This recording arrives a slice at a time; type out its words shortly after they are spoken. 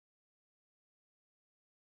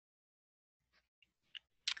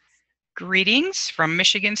Greetings from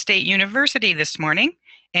Michigan State University this morning,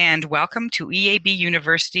 and welcome to EAB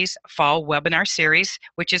University's Fall Webinar Series,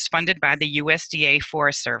 which is funded by the USDA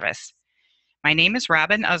Forest Service. My name is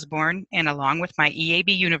Robin Usborne, and along with my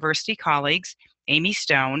EAB University colleagues, Amy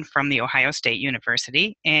Stone from The Ohio State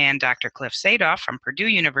University and Dr. Cliff Sadof from Purdue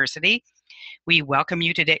University, we welcome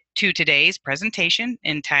you to today's presentation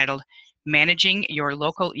entitled Managing Your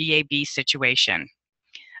Local EAB Situation.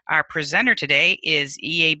 Our presenter today is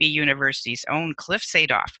EAB University's own Cliff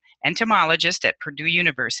Sadof, entomologist at Purdue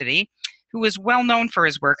University, who is well known for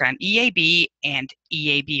his work on EAB and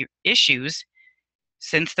EAB issues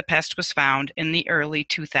since the pest was found in the early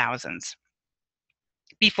 2000s.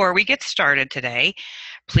 Before we get started today,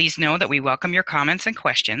 please know that we welcome your comments and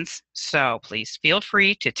questions, so please feel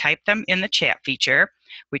free to type them in the chat feature,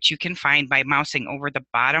 which you can find by mousing over the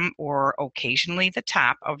bottom or occasionally the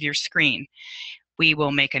top of your screen. We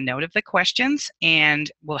will make a note of the questions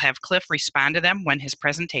and we'll have Cliff respond to them when his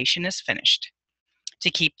presentation is finished.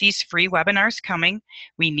 To keep these free webinars coming,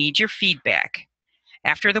 we need your feedback.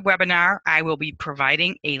 After the webinar, I will be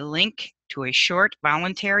providing a link to a short,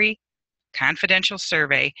 voluntary, confidential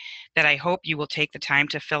survey that I hope you will take the time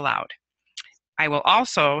to fill out. I will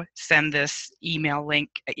also send this link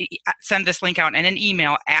out in an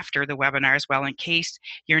email after the webinar as well, in case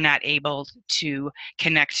you're not able to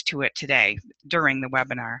connect to it today during the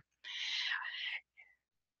webinar.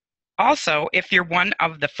 Also, if you're one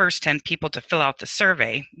of the first 10 people to fill out the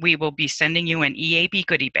survey, we will be sending you an EAB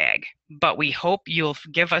goodie bag, but we hope you'll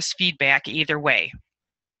give us feedback either way.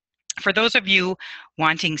 For those of you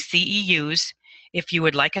wanting CEUs, if you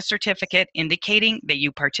would like a certificate indicating that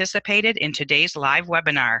you participated in today's live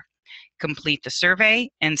webinar, complete the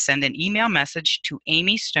survey and send an email message to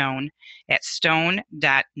Amy Stone at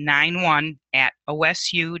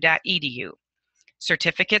stone.91@osu.edu.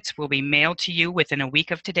 Certificates will be mailed to you within a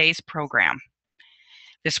week of today's program.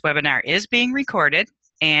 This webinar is being recorded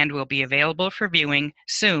and will be available for viewing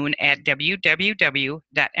soon at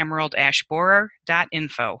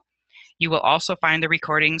www.emeraldashborer.info. You will also find the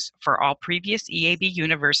recordings for all previous EAB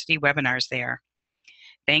University webinars there.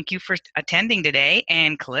 Thank you for attending today,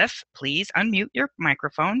 and Cliff, please unmute your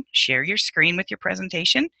microphone, share your screen with your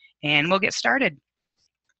presentation, and we'll get started.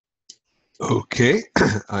 Okay,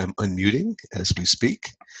 I'm unmuting as we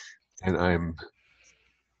speak, and I'm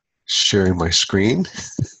sharing my screen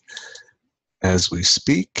as we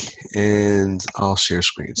speak, and I'll share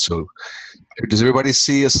screen. So does everybody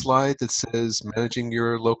see a slide that says managing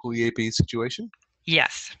your local EAB situation?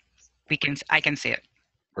 Yes, I can see it.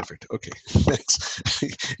 Perfect. Okay, thanks.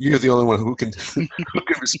 You're the only one who can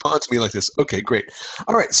respond to me like this. Okay, great.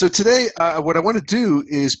 All right. So today, what I want to do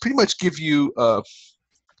is pretty much give you. Let's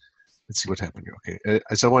see what happened here. Okay,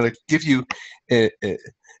 so I want to give you an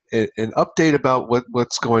update about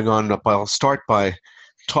what's going on. I'll start by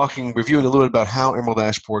reviewing a little bit about how emerald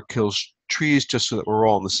ash borer kills trees, just so that we're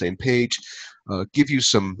all on the same page. Give you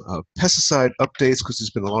some pesticide updates, because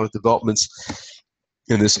there's been a lot of developments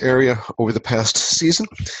in this area over the past season.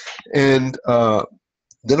 And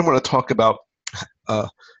then I want to talk about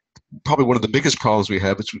probably one of the biggest problems we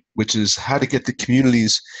have, which is how to get the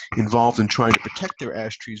communities involved in trying to protect their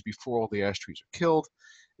ash trees before all the ash trees are killed.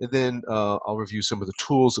 And then I'll review some of the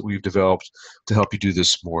tools that we've developed to help you do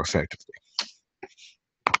this more effectively.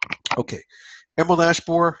 Okay, emerald ash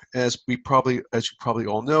borer, as you probably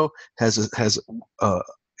all know, has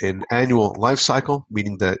an annual life cycle,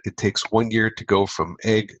 meaning that it takes 1 year to go from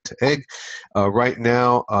egg to egg. Right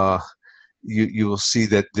now, you will see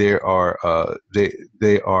that they are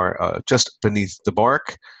just beneath the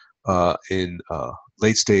bark in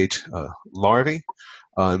late stage larvae.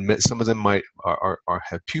 Some of them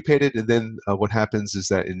have pupated, and then what happens is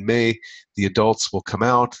that in May the adults will come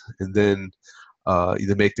out and then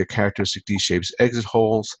either make their characteristic D-shaped exit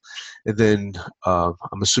holes, and then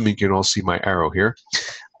I'm assuming you can all see my arrow here.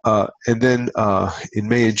 And then in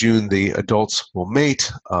May and June, the adults will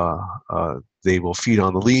mate. They will feed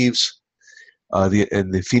on the leaves,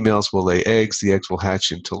 and the females will lay eggs. The eggs will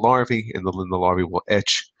hatch into larvae, and then the larvae will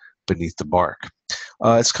etch beneath the bark.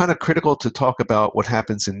 It's kind of critical to talk about what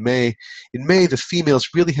happens in May. In May, the females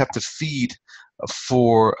really have to feed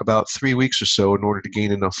for about 3 weeks or so in order to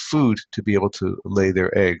gain enough food to be able to lay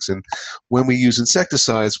their eggs. And when we use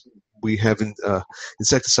insecticides, we have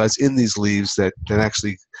insecticides in these leaves that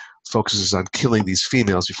actually focuses on killing these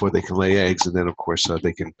females before they can lay eggs, and then of course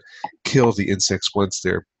they can kill the insects once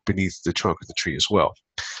they're beneath the trunk of the tree as well.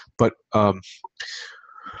 But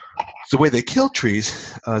the way they kill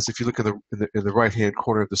trees is if you look in the right-hand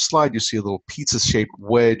corner of the slide, you see a little pizza-shaped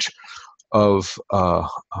wedge of a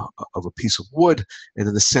piece of wood, and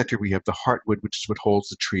in the center we have the heartwood, which is what holds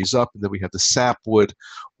the trees up, and then we have the sapwood,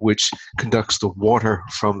 which conducts the water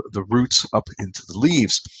from the roots up into the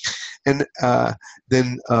leaves. And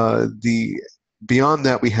then beyond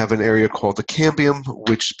that, we have an area called the cambium,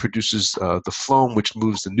 which produces the phloem, which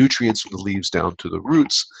moves the nutrients from the leaves down to the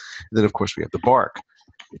roots. And then, of course, we have the bark.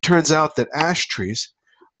 It turns out that ash trees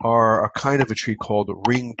are a kind of a tree called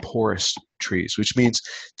ring porous trees, which means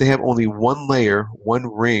they have only one layer, one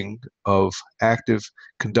ring of active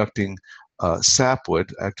conducting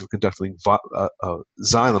sapwood, active conducting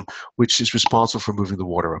xylem, which is responsible for moving the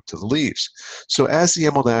water up to the leaves. So as the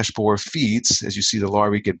emerald ash borer feeds, as you see the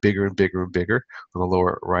larvae get bigger and bigger and bigger on the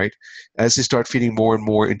lower right, as they start feeding more and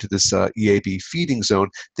more into this EAB feeding zone,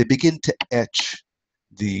 they begin to etch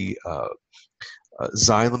the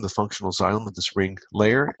xylem, the functional xylem of this ring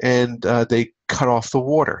layer, and they cut off the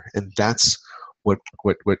water, and that's what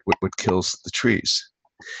kills the trees.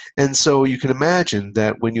 And so you can imagine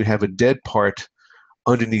that when you have a dead part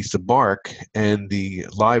underneath the bark and the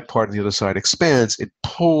live part on the other side expands, it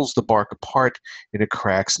pulls the bark apart and it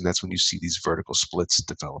cracks, and that's when you see these vertical splits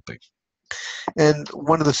developing. And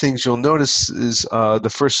one of the things you'll notice is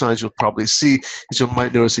the first signs you'll probably see is you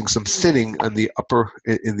might noticing some thinning in the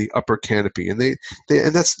upper canopy, and and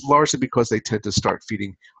that's largely because they tend to start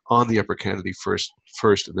feeding on the upper canopy first,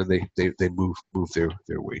 and then they move their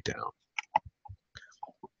way down.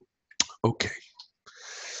 Okay,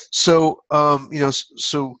 so I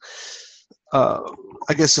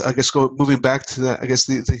guess moving back to that, I guess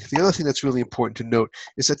the other thing that's really important to note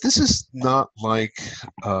is that this is not like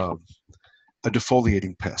a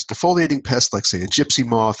defoliating pest. Defoliating pests, like say a gypsy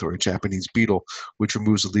moth or a Japanese beetle, which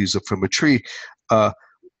removes the leaves up from a tree,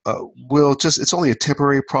 it's only a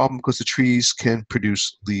temporary problem because the trees can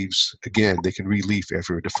produce leaves again. They can re-leaf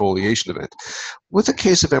after a defoliation event. With the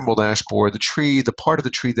case of emerald ash borer, the part of the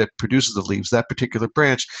tree that produces the leaves, that particular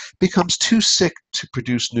branch, becomes too sick to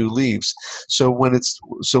produce new leaves. So when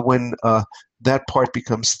that part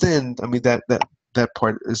becomes thinned, I mean that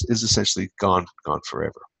part is essentially gone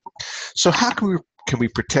forever. So how can we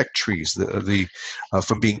protect trees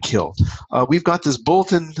from being killed? We've got this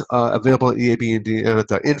bulletin available at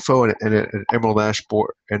eabindiana.info and at Emerald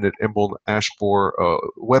Ash Borer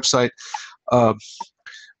website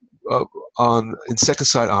on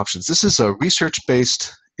insecticide options. This is a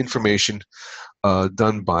research-based information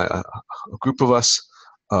done by a group of us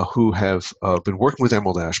who have been working with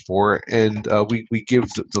emerald ash borer, and we give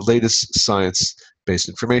the latest science-based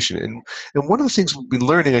information. And one of the things we've been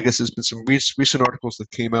learning, I guess, has been some recent articles that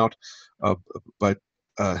came out by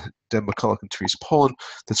Deb McCulloch and Therese Poland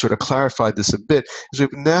that sort of clarified this a bit, is we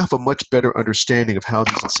now have a much better understanding of how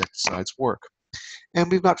these insecticides work. And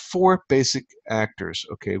we've got four basic actors.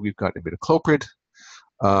 Okay, we've got imidacloprid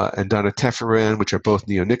and dinotefuran, which are both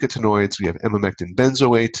neonicotinoids. We have emamectin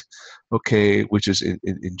benzoate, okay, which is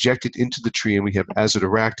injected into the tree, and we have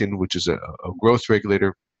azadirachtin, which is a growth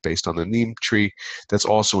regulator based on the neem tree that's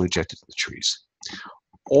also injected in the trees.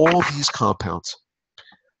 All these compounds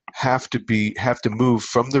have to move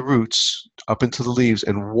from the roots up into the leaves,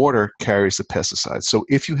 and water carries the pesticides. So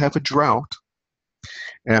if you have a drought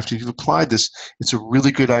after you've applied this, it's a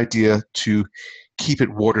really good idea to keep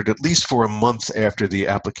it watered at least for a month after the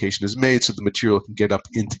application is made, so the material can get up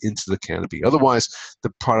into the canopy. Otherwise,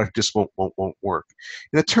 the product just won't work.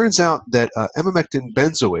 And it turns out that emamectin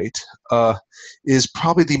benzoate is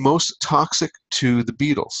probably the most toxic to the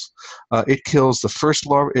beetles. It kills the first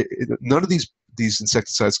larva. None of these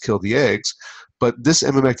insecticides kill the eggs, but this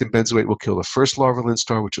emamectin benzoate will kill the first larval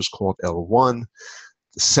instar, which is called L1,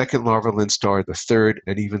 the second larval instar, the third,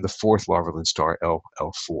 and even the fourth larval instar,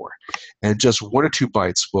 L4. And just one or two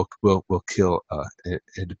bites will kill an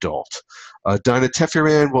adult.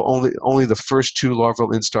 Dinotefuran will only the first two larval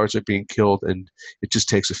instars are being killed, and it just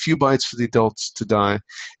takes a few bites for the adults to die.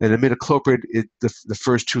 And imidacloprid, the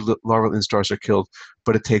first two larval instars are killed,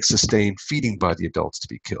 but it takes sustained feeding by the adults to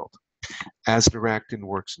be killed. Azadirachtin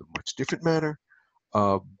works in a much different manner.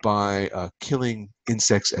 By killing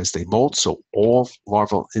insects as they molt. So all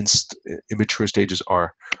larval immature stages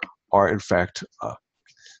are in fact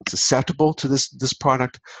susceptible to this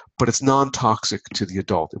product, but it's non-toxic to the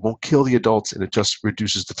adult. It won't kill the adults, and it just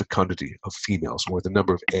reduces the fecundity of females, or the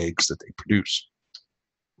number of eggs that they produce.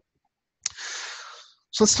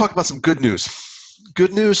 So let's talk about some good news.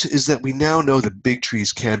 Good news is that we now know that big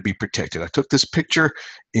trees can be protected. I took this picture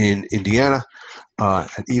in Indiana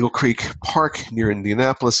at Eagle Creek Park near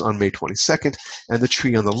Indianapolis on May 22nd, and the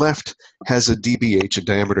tree on the left has a DBH, a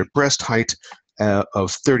diameter breast height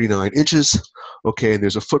of 39 inches. Okay, and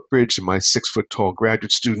there's a footbridge, and my 6-foot-tall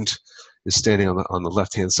graduate student is standing on the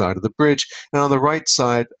left-hand side of the bridge, and on the right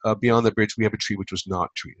side, beyond the bridge, we have a tree which was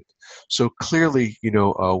not treated. So clearly,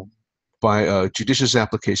 by judicious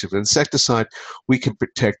application of insecticide, we can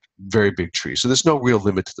protect very big trees. So there's no real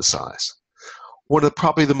limit to the size. One of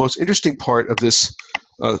probably the most interesting part of this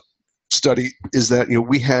study is that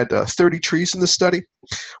we had 30 trees in the study.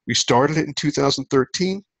 We started it in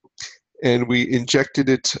 2013, and we injected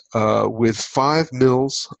it with 5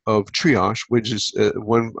 mils of triage, which is a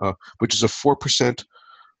 4%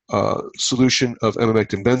 solution of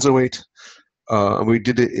emamectin benzoate. And we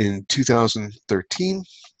did it in 2013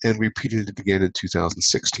 and repeated it again in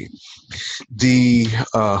 2016. The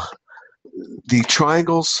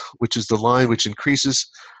triangles, which is the line which increases,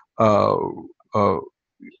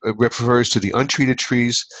 refers to the untreated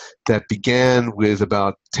trees that began with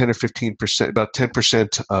about 10 or 15%, about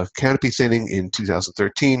 10% canopy thinning in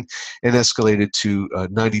 2013, and escalated to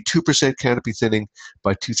 92% canopy thinning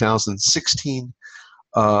by 2016.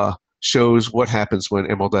 Shows what happens when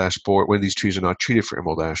emerald ash borer, when these trees are not treated for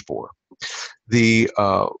emerald ash borer. The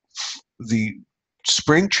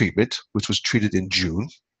spring treatment, which was treated in June,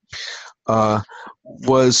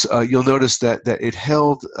 was you'll notice that it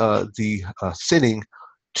held the thinning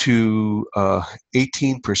to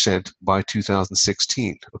 18% by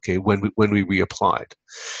 2016. Okay, when we reapplied.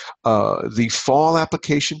 The fall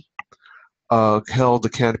application held the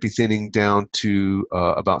canopy thinning down to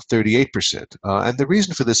about 38%. And the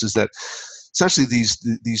reason for this is that essentially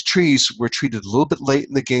these trees were treated a little bit late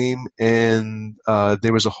in the game, and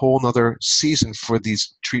there was a whole other season for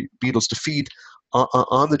these beetles to feed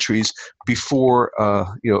on the trees before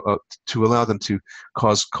to allow them to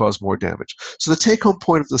cause more damage. So the take-home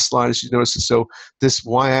point of the slide is, you notice, so this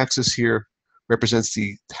y-axis here represents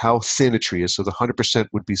how thin a tree is. So the 100%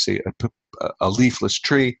 would be, say, a leafless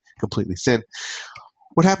tree, completely thin.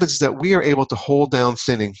 What happens is that we are able to hold down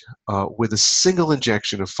thinning with a single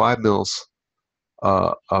injection of 5 mils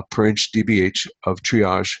per inch DBH of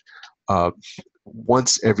triage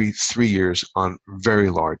once every 3 years on very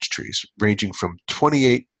large trees, ranging from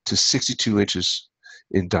 28 to 62 inches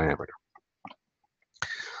in diameter.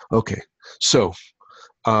 Okay, so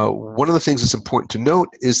one of the things that's important to note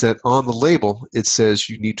is that on the label it says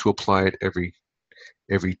you need to apply it every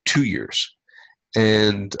 2 years,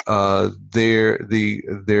 and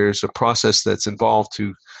there's a process that's involved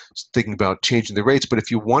to thinking about changing the rates. But if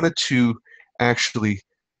you wanted to actually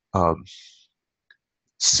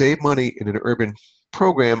save money in an urban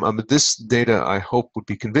program, this data I hope would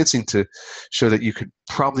be convincing to show that you could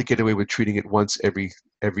probably get away with treating it once every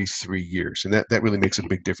 3 years, and that really makes a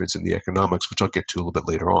big difference in the economics, which I'll get to a little bit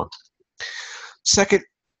later on. Second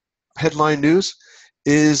headline news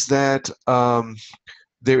is that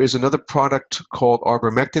there is another product called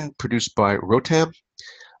arbormectin produced by Rotam,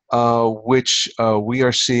 which we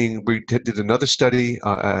are seeing. We did another study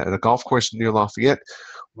at a golf course near Lafayette.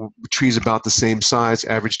 Trees about the same size,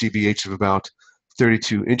 average DBH of about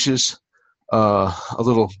 32 inches, a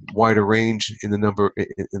little wider range in the number,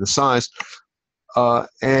 in the size.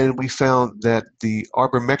 And we found that the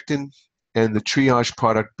arbormectin and the triage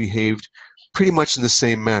product behaved pretty much in the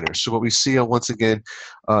same manner. So what we see once again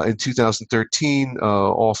in 2013,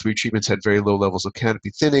 all 3 treatments had very low levels of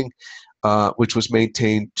canopy thinning, which was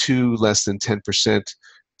maintained to less than 10%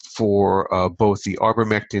 for both the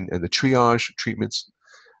arbormectin and the triage treatments.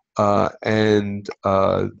 And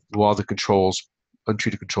while the controls,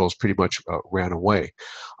 untreated controls, pretty much ran away.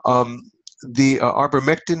 The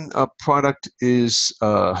arbormectin product is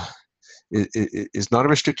not a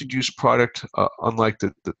restricted use product, unlike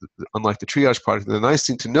the triage product. And the nice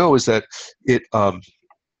thing to know is that it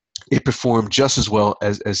performed just as well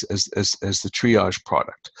as the triage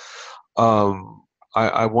product.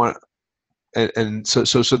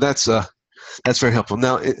 So that's very helpful.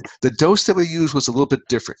 Now, the dose that we used was a little bit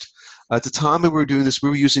different. At the time when we were doing this, we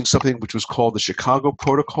were using something which was called the Chicago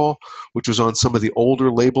Protocol, which was on some of the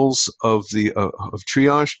older labels of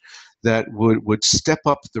triage, that would step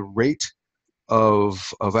up the rate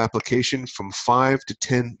of application from 5 to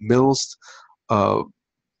 10 mils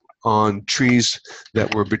on trees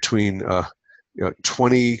that were between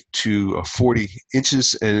 20 to 40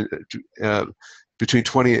 inches and between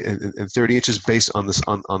 20 and 30 inches based on the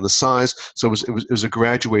size. So it was a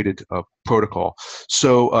graduated protocol.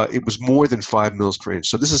 So it was more than 5 mils per inch.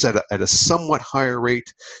 So this is at a somewhat higher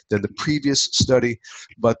rate than the previous study,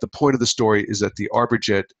 but the point of the story is that the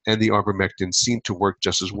Arborjet and the arbormectin seem to work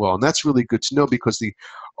just as well. And that's really good to know, because the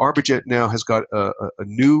Arborjet now has got a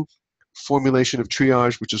new formulation of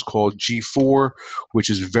triage, which is called G4, which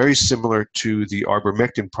is very similar to the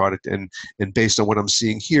arbormectin product, and based on what I'm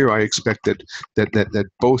seeing here, I expect that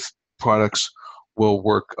both products will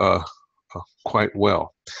work quite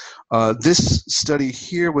well. This study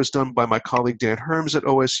here was done by my colleague Dan Herms at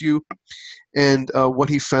OSU, and what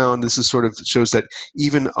he found, this is sort of shows that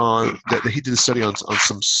even on that he did a study on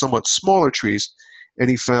some somewhat smaller trees, and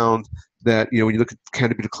he found that when you look at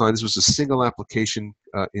canopy decline, this was a single application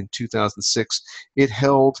in 2006. It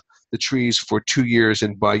held the trees for 2 years,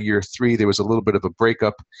 and by year 3 there was a little bit of a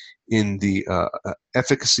breakup in the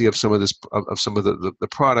efficacy of some of the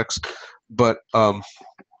products, but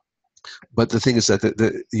the thing is that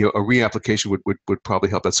a reapplication would probably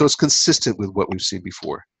help that. So it's consistent with what we've seen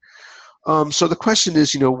before. So the question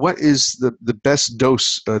is, what is the best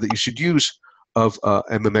dose that you should use of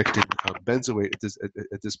emamectin benzoate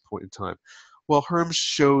at this point in time? Well, Herms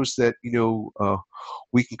shows that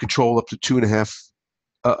we can control up to 2.5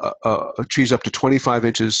 trees up to 25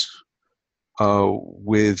 inches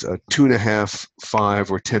with 2.5,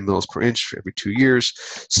 5, or 10 mils per inch for every 2 years.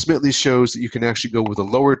 Smitley shows that you can actually go with a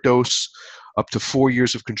lower dose up to 4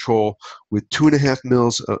 years of control with 2.5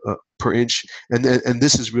 mils per inch, and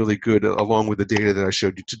this is really good along with the data that I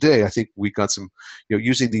showed you today. I think we got some,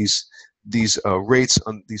 using these rates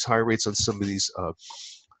on these higher rates on some of these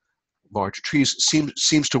larger trees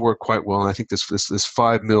seems to work quite well, and I think this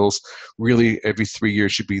 5 mils really every 3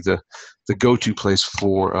 years should be the go-to place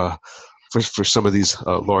for some of these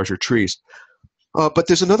larger trees. But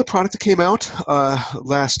there's another product that came out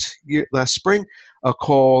last spring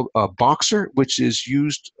called Boxer, which is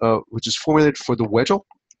formulated for the wedgel,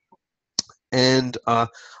 and I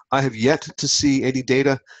have yet to see any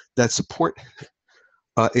data that support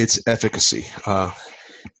its efficacy.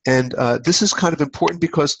 And this is kind of important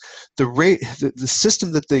because the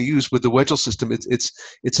system that they use with the wedgel system,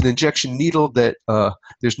 it's an injection needle that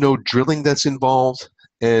there's no drilling that's involved,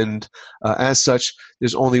 and as such,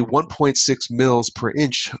 there's only 1.6 mils per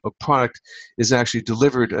inch of product is actually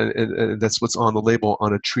delivered, and that's what's on the label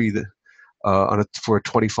on a tree that for a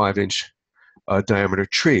 25-inch diameter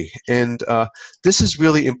tree. And this is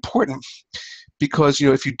really important because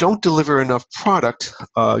if you don't deliver enough product,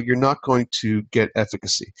 you're not going to get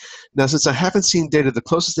efficacy. Now, since I haven't seen data, the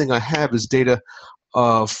closest thing I have is data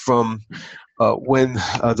from when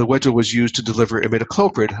the wedgel was used to deliver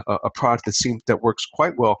imidacloprid, a product that works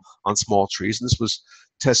quite well on small trees. And this was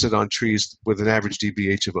tested on trees with an average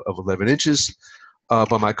DBH of 11 inches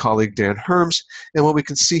by my colleague Dan Herms. And what we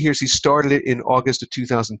can see here is he started it in August of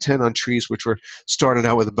 2010 on trees which were started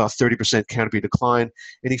out with about 30% canopy decline.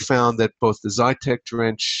 And he found that both the Zytec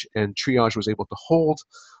drench and triage was able to hold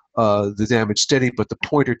the damage steady, but the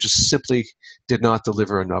pointer just simply did not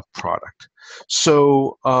deliver enough product.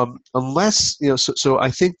 So unless, so I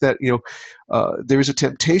think that, there is a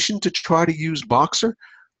temptation to try to use Boxer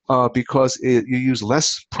because you use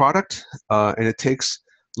less product and it takes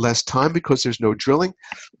less time because there's no drilling,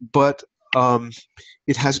 but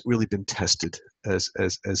it hasn't really been tested as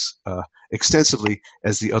extensively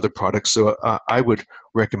as the other products. So I would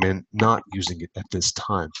recommend not using it at this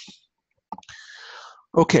time.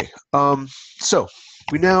 Okay, so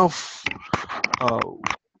we now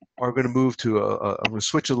are going to move to I'm going to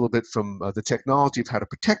switch a little bit from the technology of how to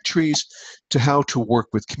protect trees to how to work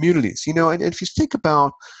with communities. And if you think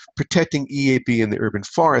about protecting EAB in the urban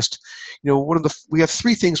forest, we have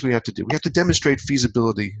 3 things we have to do. We have to demonstrate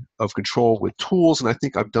feasibility of control with tools, and I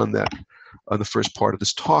think I've done that on the first part of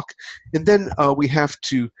this talk. And then we have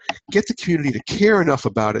to get the community to care enough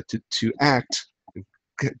about it to act,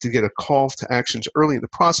 to get a call to actions early in the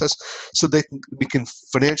process so we can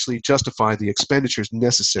financially justify the expenditures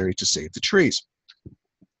necessary to save the trees.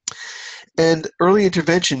 And early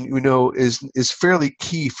intervention, is fairly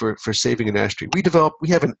key for saving an ash tree. We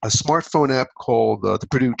have a smartphone app called the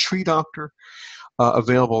Purdue Tree Doctor,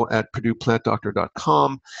 available at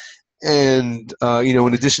PurduePlantDoctor.com. And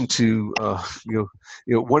in addition to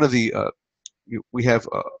one of the we have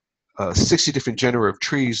 60 different genera of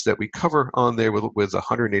trees that we cover on there with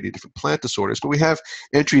 180 different plant disorders, but we have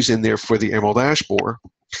entries in there for the emerald ash borer.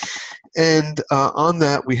 And on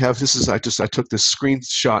that we have I took this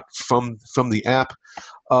screenshot from the app,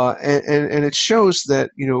 and it shows that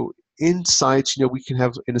in sites we can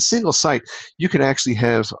have, in a single site you can actually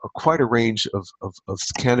have quite a range of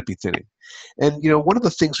canopy thinning. And one of the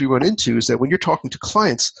things we run into is that when you're talking to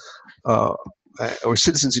clients or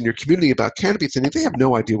citizens in your community about canopy thinning, they have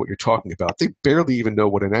no idea what you're talking about. They barely even know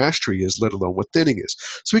what an ash tree is, let alone what thinning is.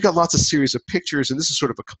 So we got lots of series of pictures, and this is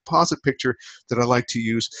sort of a composite picture that I like to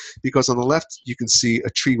use because on the left you can see a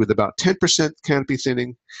tree with about 10% canopy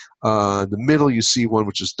thinning. In the middle you see one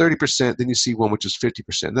which is 30%, then you see one which is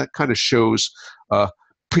 50%. That kind of shows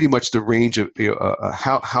pretty much the range of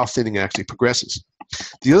how thinning actually progresses.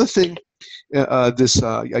 The other thing,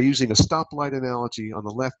 using a stoplight analogy, on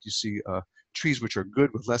the left you see trees which are good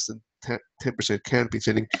with less than 10% canopy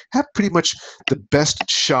thinning have pretty much the best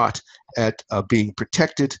shot at being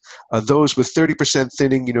protected. Those with 30%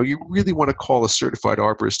 thinning, you really want to call a certified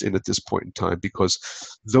arborist in at this point in time, because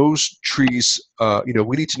those trees,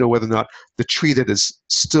 we need to know whether or not the tree that is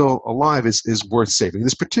still alive is worth saving.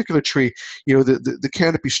 This particular tree, the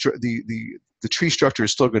canopy, the tree structure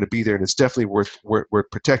is still going to be there, and it's definitely worth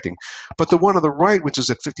protecting. But the one on the right, which is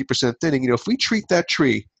at 50% thinning, if we treat that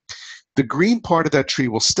tree, the green part of that tree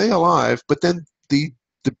will stay alive, but then the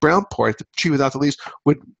brown part, the tree without the leaves,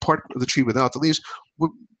 part of the tree without the leaves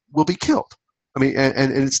will be killed. I mean,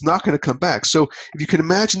 and it's not going to come back. So if you can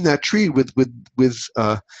imagine that tree with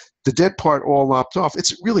the dead part all lopped off,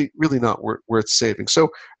 it's really not worth saving. So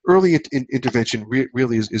early intervention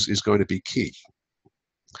really is going to be key.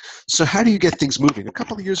 So how do you get things moving? A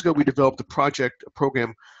couple of years ago, we developed a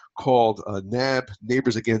program called NAB,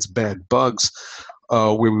 Neighbors Against Bad Bugs,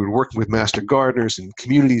 where we were working with master gardeners and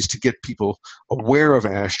communities to get people aware of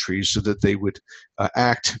ash trees so that they would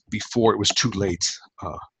act before it was too late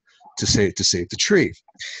to save the tree.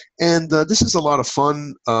 And this is a lot of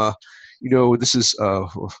fun. This is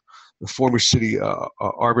the former city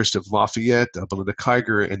arborist of Lafayette, Belinda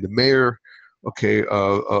Kiger, and the mayor,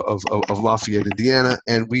 of Lafayette, Indiana,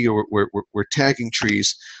 and we're tagging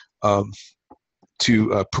trees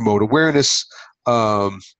to promote awareness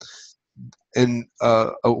and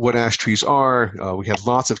what ash trees are. We had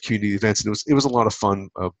lots of community events, and it was a lot of fun.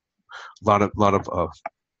 We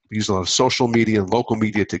used a lot of social media and local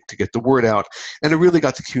media to get the word out, and it really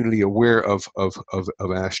got the community aware of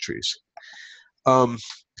ash trees.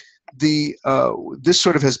 This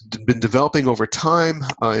sort of has been developing over time,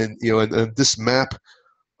 and this map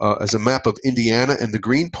as a map of Indiana, and the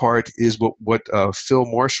green part is what Phil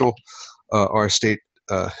Marshall, our state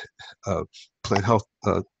plant health,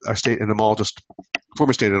 our state entomologist,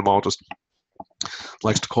 former state entomologist,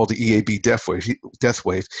 likes to call the EAB death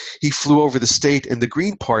wave. He flew over the state, and the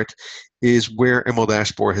green part is where emerald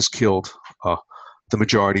ash borer has killed the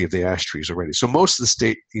majority of the ash trees already. So most of the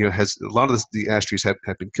state, has a lot of the ash trees have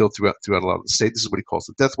been killed throughout a lot of the state. This is what he calls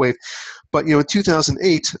the death wave. But in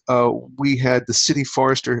 2008, we had the city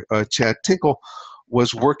forester, Chad Tinkle,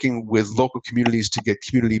 was working with local communities to get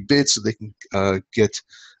community bids so they can get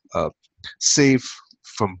save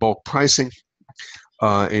from bulk pricing.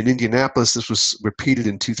 In Indianapolis, this was repeated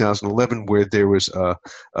in 2011, where there was a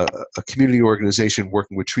community organization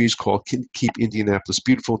working with trees called Keep Indianapolis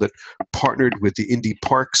Beautiful that partnered with the Indy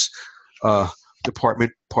Parks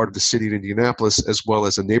Department, part of the city of Indianapolis, as well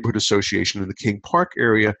as a neighborhood association in the King Park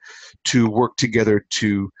area, to work together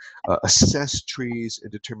to assess trees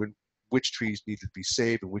and determine which trees needed to be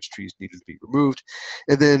saved and which trees needed to be removed.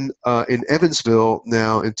 And then in Evansville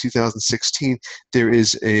now in 2016, there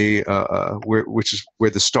is which is where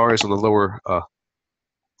the star is on the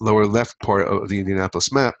lower left part of the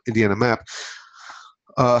Indiana map.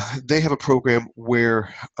 They have a program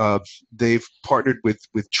where they've partnered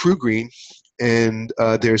with True Green, and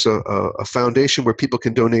there's a foundation where people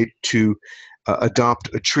can donate to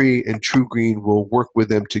adopt a tree, and True Green will work with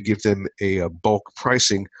them to give them a bulk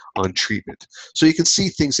pricing on treatment. So you can see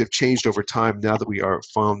things have changed over time now that we are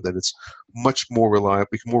found that it's much more reliable.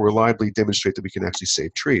 We can more reliably demonstrate that we can actually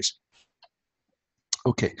save trees.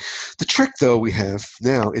 Okay, the trick though we have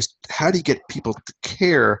now is how do you get people to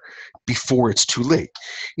care before it's too late?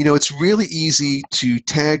 It's really easy to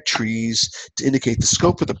tag trees to indicate the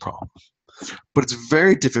scope of the problem, but it's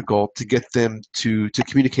very difficult to get them to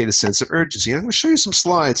communicate a sense of urgency. And I'm going to show you some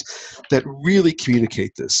slides that really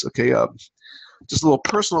communicate this. Okay, just a little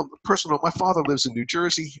personal. My father lives in New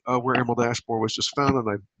Jersey, where emerald ash borer was just found, and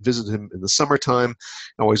I visit him in the summertime.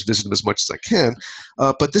 I always visit him as much as I can.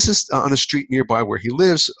 But this is on a street nearby where he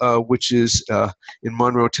lives, which is in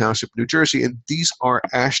Monroe Township, New Jersey. And these are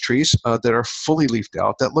ash trees that are fully leafed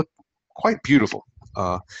out that look quite beautiful,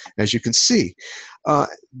 as you can see.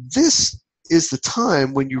 This is the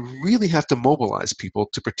time when you really have to mobilize people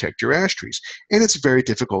to protect your ash trees, and it's very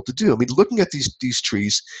difficult to do. I mean, looking at these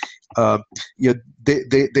trees,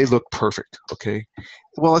 they look perfect. Okay,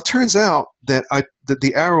 well, it turns out that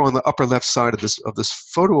the arrow on the upper left side of this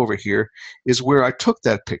photo over here is where I took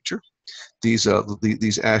that picture. These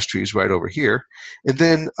ash trees right over here, and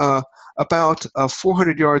then about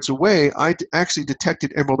 400 yards away, I actually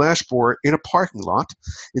detected emerald ash borer in a parking lot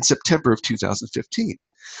in September of 2015.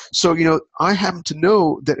 So, I happen to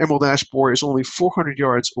know that emerald ash borer is only 400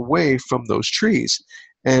 yards away from those trees.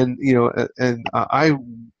 And, I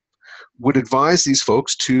would advise these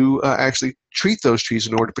folks to actually treat those trees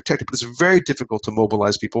in order to protect it. But it's very difficult to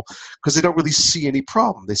mobilize people because they don't really see any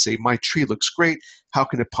problem. They say, my tree looks great. How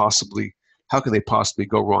can it possibly how can they possibly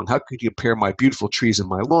go wrong? How could you compare my beautiful trees in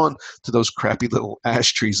my lawn to those crappy little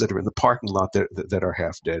ash trees that are in the parking lot that are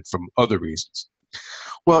half dead from other reasons?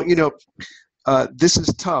 Well, this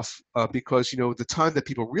is tough because, the time that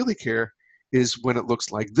people really care is when it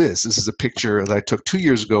looks like this. This is a picture that I took 2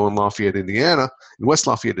 years ago in Lafayette, Indiana, in West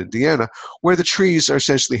Lafayette, Indiana, where the trees are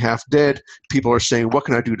essentially half dead. People are saying, what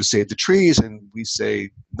can I do to save the trees? And we say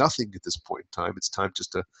nothing at this point in time. It's time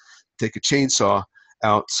just to take a chainsaw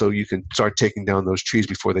out so you can start taking down those trees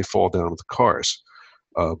before they fall down with the cars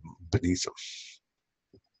beneath them.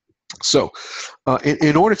 So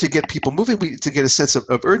in order to get people moving, to get a sense of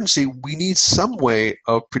urgency, we need some way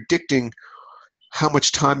of predicting how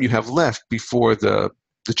much time you have left before the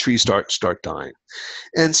trees start dying.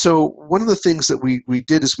 And so one of the things that we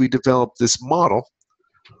did is we developed this model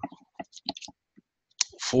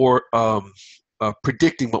for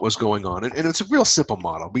predicting what was going on. And it's a real simple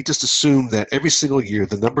model. We just assume that every single year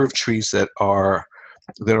the number of trees that are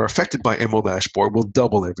affected by emerald ash borer will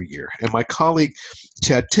double every year. And my colleague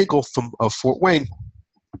Chad Tinkle from Fort Wayne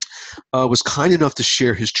was kind enough to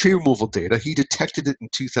share his tree removal data. He detected it in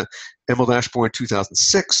emerald ash borer in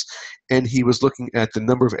 2006, and he was looking at the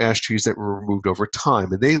number of ash trees that were removed over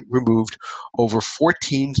time. And they removed over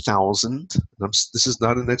 14,000, this is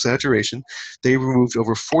not an exaggeration, they removed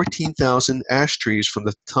over 14,000 ash trees from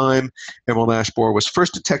the time emerald ash borer was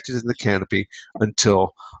first detected in the canopy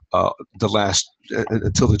until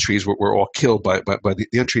until the trees were all killed by the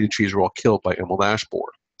untreated trees were all killed by emerald ash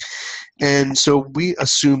borer. And so we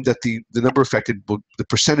assumed that the number affected, the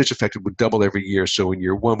percentage affected would double every year. So in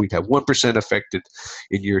year 1, we'd have 1% affected.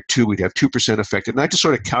 In year 2, we'd have 2% affected. And I just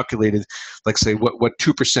sort of calculated, like, say, what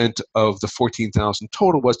 2% of the 14,000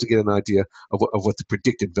 total was to get an idea of what the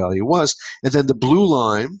predicted value was. And then the blue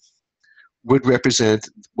line would represent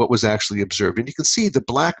what was actually observed. And you can see the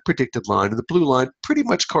black predicted line and the blue line pretty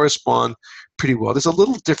much correspond pretty well. There's a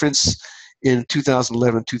little difference in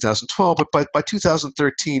 2011, 2012, but by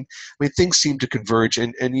 2013, I mean, things seem to converge,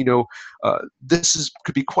 and this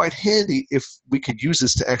could be quite handy if we could use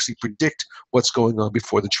this to actually predict what's going on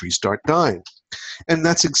before the trees start dying. And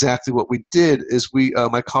that's exactly what we did. Is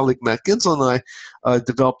my colleague Matt Ginsel and I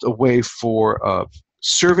developed a way for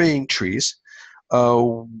surveying trees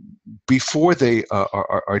before they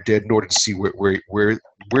are dead in order to see where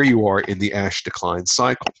you are in the ash decline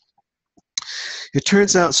cycle. It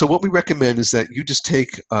turns out, so what we recommend is that you just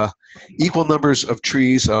take equal numbers of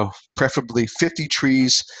trees, preferably 50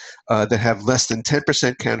 trees that have less than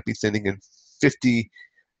 10% canopy thinning and 50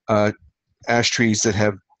 ash trees that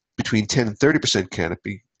have between 10 and 30%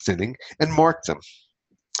 canopy thinning, and mark them.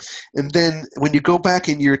 And then when you go back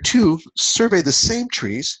in year 2, survey the same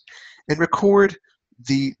trees and record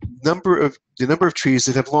the number of trees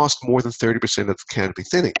that have lost more than 30% of canopy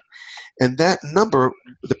thinning. And that number,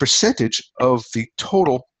 the percentage of the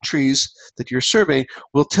total trees that you're surveying,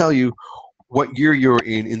 will tell you what year you're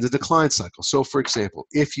in the decline cycle. So, for example,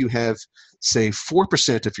 if you have, say,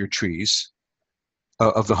 4% of your trees,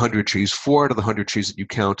 of the 100 trees, 4 out of the 100 trees that you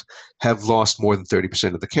count have lost more than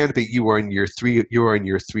 30% of the canopy, you are in year 3. You are in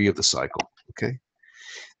year 3 of the cycle. Okay.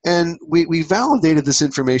 And we validated this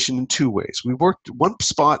information in 2 ways. We worked, one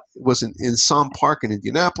spot was in Som Park in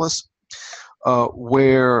Indianapolis,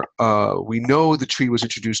 where we know the tree was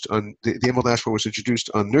introduced on, the emerald ash borer was introduced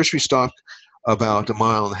on nursery stock about 1.5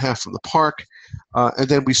 miles from the park. And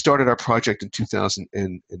then we started our project in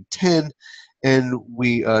 2010, and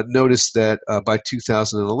we noticed that by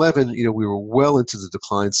 2011, we were well into the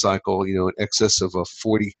decline cycle, in excess of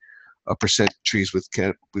 40% trees with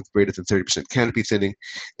greater than 30% canopy thinning,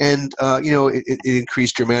 and it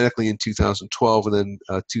increased dramatically in 2012, and then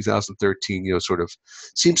 2013, sort of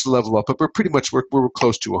seems to level up, but we're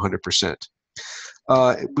close to 100%.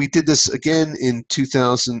 We did this again in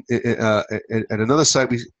 2000 at another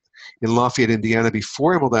site in Lafayette, Indiana,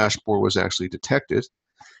 before emerald ash borer was actually detected,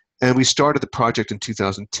 and we started the project in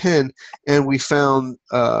 2010, and we found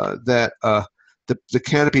that the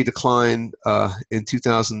canopy decline in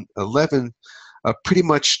 2011 pretty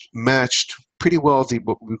much matched pretty well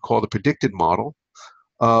what we call the predicted model.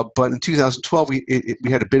 But in 2012, we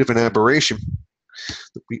had a bit of an aberration.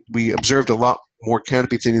 We observed a lot more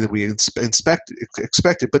canopy thinning than we expected.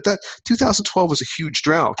 But that 2012 was a huge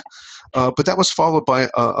drought. But that was followed by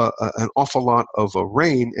an awful lot of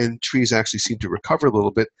rain, and trees actually seemed to recover a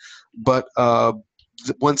little bit. But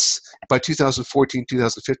once by 2014,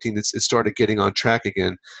 2015, it started getting on track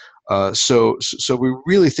again. So we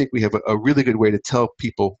really think we have a really good way to tell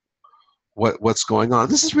people what's going on.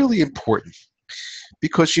 This is really important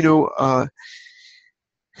because, in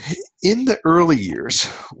the early years,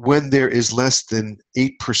 when there is less than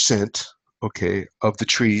 8%, of the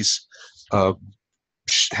trees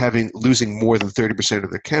losing more than 30% of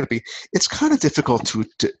their canopy, it's kind of difficult to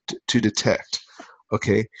detect.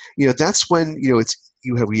 Okay, that's when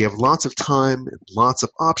we have lots of time and lots of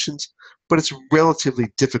options, but it's relatively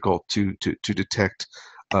difficult to detect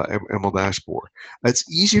emerald ash borer. It's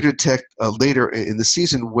easier to detect later in the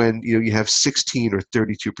season when you have 16 or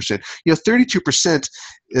 32%. 32%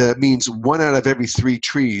 means 1 out of every 3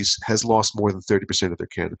 trees has lost more than 30% of their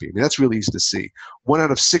canopy. I mean, that's really easy to see. 1 out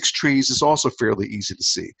of 6 trees is also fairly easy to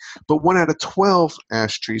see, but 1 out of 12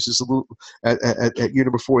 ash trees is a little at year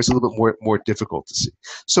number 4 is a little bit more difficult to see.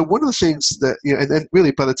 So one of the things that and then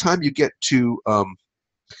really by the time you get to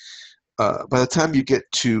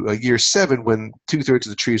year 7, when 2/3 of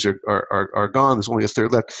the trees are gone, there's only a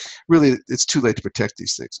third left. Really, it's too late to protect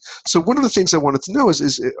these things. So one of the things I wanted to know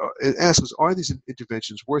is are these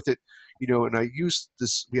interventions worth it? And I use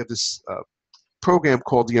this. We have this program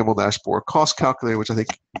called the Emerald Ash Borer Cost Calculator, which I think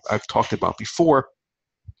I've talked about before,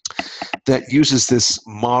 that uses this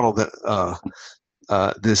model that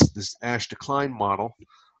this ash decline model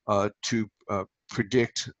to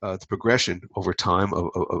predict the progression over time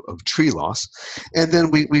of tree loss. And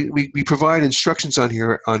then we provide instructions on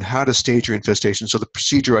here on how to stage your infestation. So the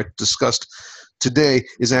procedure I discussed today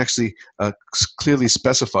is actually clearly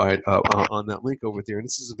specified on that link over there, and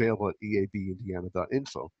this is available at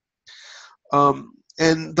eabindiana.info.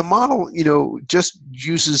 And the model, just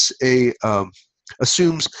uses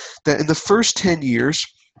assumes that in the first 10 years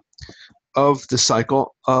of the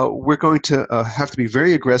cycle, we're going to have to be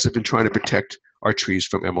very aggressive in trying to protect our trees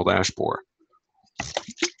from emerald ash borer.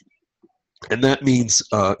 And that means,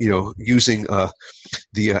 using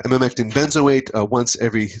the emamectin benzoate once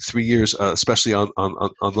every 3 years, especially on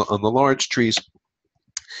the large trees.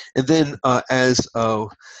 And then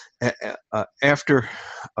after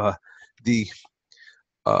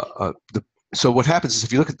so what happens is,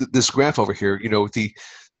 if you look at this graph over here,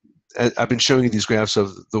 I've been showing you these graphs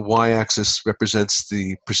of the y-axis represents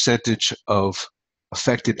the percentage of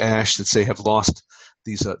affected ash that, say, have lost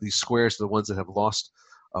these squares, the ones that have lost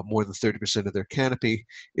more than 30% of their canopy.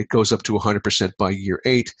 It goes up to 100% by year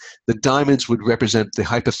 8. The diamonds would represent the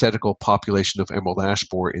hypothetical population of emerald ash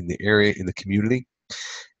borer in the area, in the community.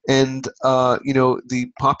 And,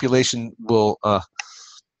 the population will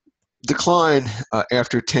decline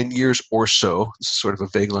after 10 years or so. This is sort of a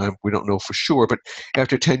vague line. We don't know for sure, but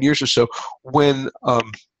after 10 years or so, when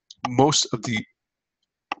most of the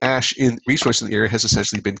ash resource in the area has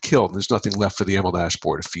essentially been killed, and there's nothing left for the emerald ash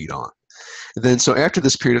borer to feed on. And then, so after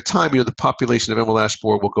this period of time, the population of emerald ash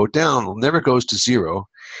borer will go down. It never goes to 0,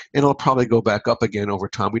 and it'll probably go back up again over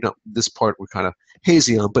time. This part we're kind of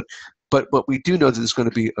hazy on, but what we do know that there's going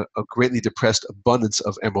to be a greatly depressed abundance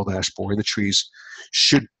of emerald ash borer, and the trees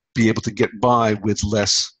should be able to get by with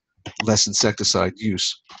less insecticide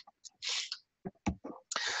use.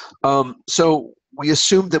 So we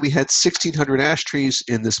assumed that we had 1,600 ash trees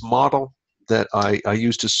in this model that I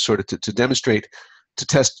used to sort of to demonstrate, to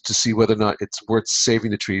test to see whether or not it's worth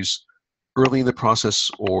saving the trees early in the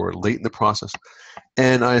process or late in the process.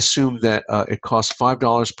 And I assumed that it costs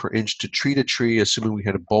 $5 per inch to treat a tree, assuming we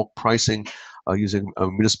had a bulk pricing using a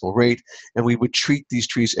municipal rate. And we would treat these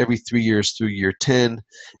trees every 3 years through year 10.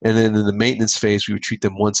 And then in the maintenance phase, we would treat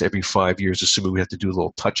them once every 5 years, assuming we have to do a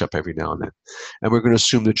little touch-up every now and then. And we're going to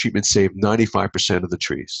assume the treatment saved 95% of the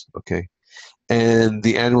trees, okay? And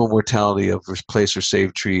the annual mortality of replaced or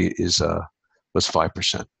saved tree was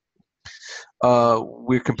 5%.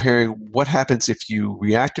 We're comparing what happens if you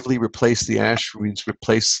reactively replace the ash, means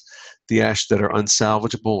replace the ash that are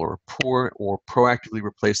unsalvageable or poor, or proactively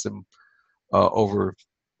replace them over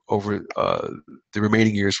the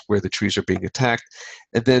remaining years where the trees are being attacked.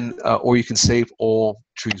 And then, or you can save all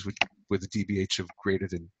trees with a DBH of greater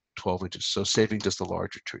than 12 inches, so saving just the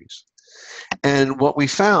larger trees. And what we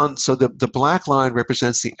found, so the black line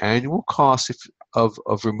represents the annual cost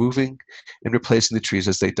of removing and replacing the trees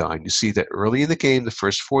as they die. And you see that early in the game, the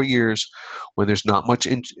first 4 years, when there's not much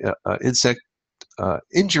insect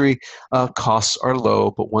injury, costs are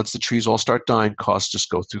low, but once the trees all start dying, costs just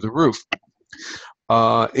go through the roof.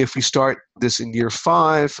 If we start this in year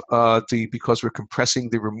 5, because we're compressing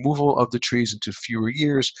the removal of the trees into fewer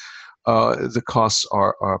years, the costs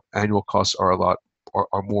annual costs are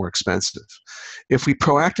more expensive. If we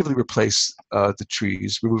proactively replace the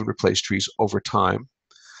trees, remove and replace trees over time,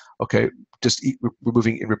 okay, just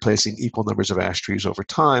removing and replacing equal numbers of ash trees over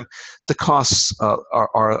time, the costs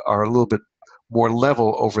are a little bit more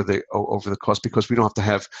level over the cost, because we don't have to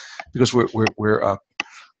have, because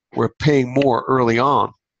we're paying more early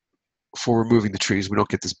on for removing the trees. We don't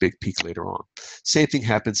get this big peak later on. Same thing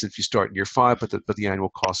happens if you start in year 5, but the annual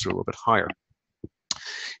costs are a little bit higher.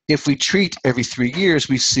 If we treat every 3 years,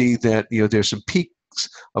 we see that there's some peaks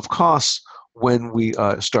of costs when we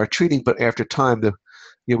start treating, but after time,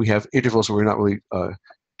 we have intervals where we're not really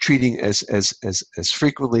treating as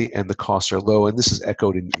frequently, and the costs are low, and this is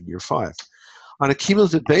echoed in year 5. On a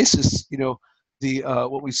cumulative basis,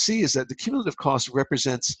 what we see is that the cumulative cost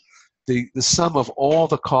represents the sum of all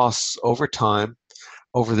the costs over time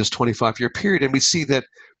over this 25-year period, and we see that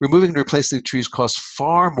removing and replacing the trees costs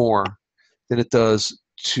far more than it does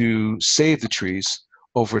to save the trees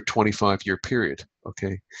over a 25-year period.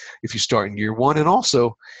 Okay, if you start in year 1, and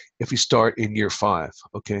also if you start in year 5.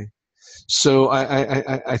 Okay, so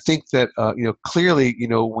I think that clearly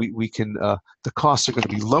we can the costs are going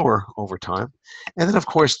to be lower over time, and then of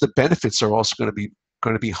course the benefits are also going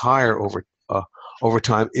to be higher over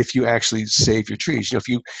time if you actually save your trees. If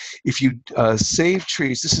you save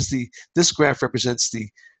trees, this graph represents the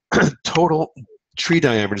total tree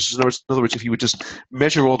diameters. In other words, if you would just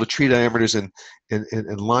measure all the tree diameters and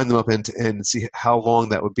line them up end to end and see how long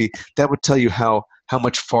that would be, that would tell you how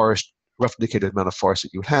much forest, rough indicated amount of forest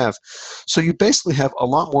that you would have. So you basically have a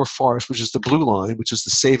lot more forest, which is the blue line, which is the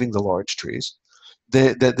saving the large trees,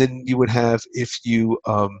 than you would have if you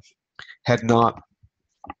had not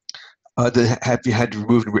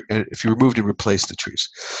if you removed and replaced the trees.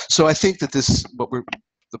 So I think that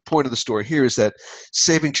the point of the story here is that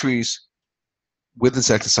saving trees with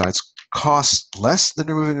insecticides costs less than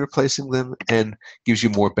removing and replacing them and gives you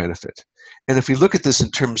more benefit. And if we look at this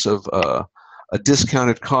in terms of a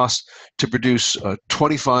discounted cost to produce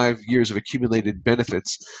 25 years of accumulated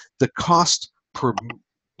benefits, the cost per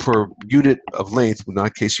unit of length, in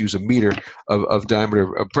that case use a meter of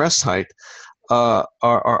diameter of breast height, are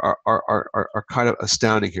kind of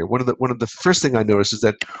astounding here. One of the first thing I noticed is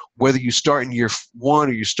that whether you start in year 1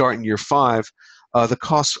 or you start in year 5, the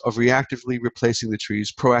cost of reactively replacing the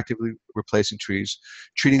trees, proactively replacing trees,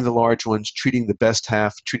 treating the large ones, treating the best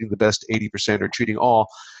half, treating the best 80%, or treating all,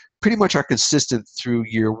 pretty much are consistent through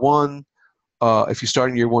year 1. If you start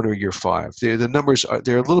in year 1 or year 5, the numbers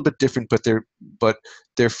they're a little bit different, but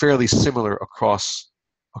they're fairly similar across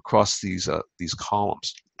these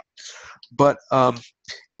columns. But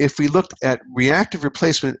if we looked at reactive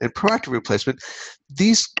replacement and proactive replacement,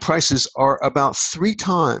 these prices are about 3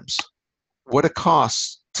 times what it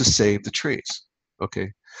costs to save the trees.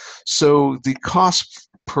 Okay, so the cost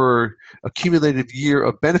per accumulated year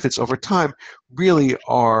of benefits over time really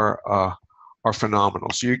are phenomenal.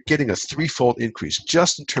 So you're getting a 3-fold increase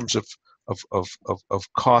just in terms of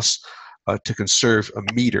costs to conserve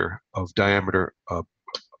a meter of diameter of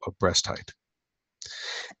breast height.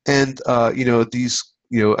 And these,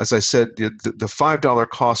 as I said, the $5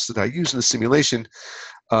 cost that I use in the simulation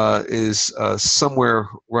is somewhere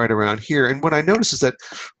right around here. And what I noticed is that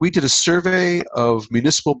we did a survey of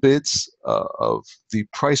municipal bids of the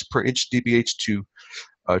price per inch DBH to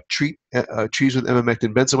treat trees with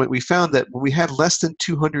emamectin benzoate. We found that when we had less than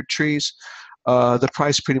 200 trees, the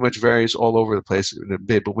price pretty much varies all over the place in a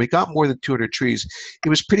bid. But when we got more than 200 trees, it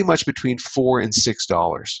was pretty much between $4 and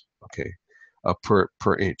 $6. Okay.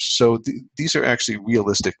 Per inch. So these are actually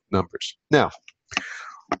realistic numbers. Now,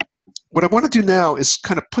 what I want to do now is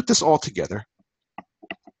kind of put this all together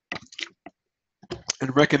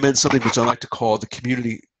and recommend something which I like to call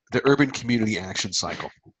the urban community action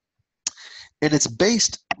cycle. And it's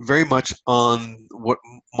based very much on what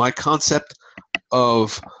my concept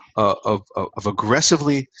of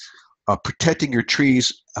aggressively protecting your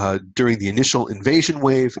trees during the initial invasion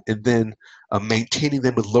wave, and then maintaining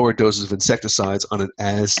them with lower doses of insecticides on an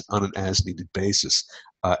as needed basis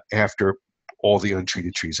after all the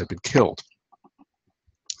untreated trees have been killed.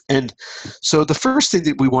 And so the first thing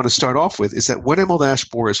that we want to start off with is that when emerald ash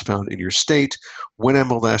borer is found in your state, when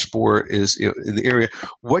emerald ash borer is in the area,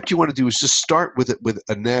 what you want to do is just start with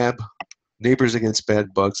a NAB, Neighbors Against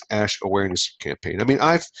Bad Bugs Ash Awareness Campaign. I mean,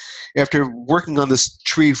 after working on this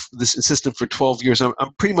system for 12 years, I'm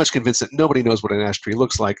pretty much convinced that nobody knows what an ash tree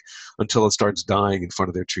looks like until it starts dying in front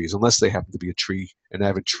of their trees, unless they happen to be an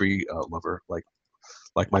avid tree lover like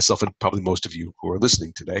myself and probably most of you who are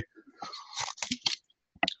listening today.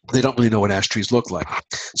 They don't really know what ash trees look like.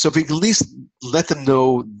 So if we can at least let them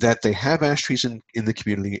know that they have ash trees in the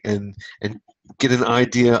community and get an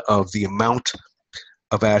idea of the amount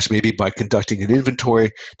of ash, maybe by conducting an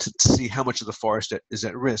inventory to see how much of the forest is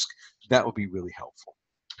at risk, that would be really helpful.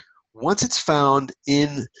 Once it's found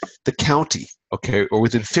in the county, okay, or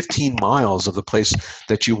within 15 miles of the place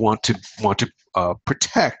that you want to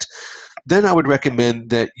protect, then I would recommend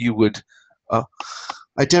that you would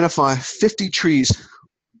identify 50 trees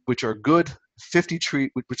which are good, 50 trees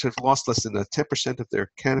which have lost less than 10% of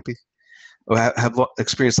their canopy, have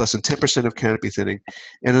experienced less than 10% of canopy thinning,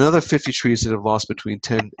 and another 50 trees that have lost between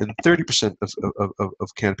 10 and 30%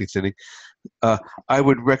 of canopy thinning. I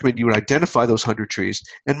would recommend you would identify those 100 trees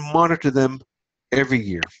and monitor them every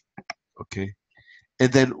year, okay?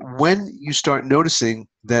 And then when you start noticing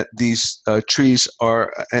that these trees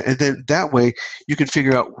are, and then that way you can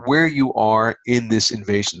figure out where you are in this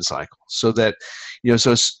invasion cycle, so that,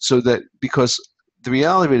 so that, because the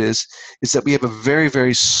reality of it is that we have a very,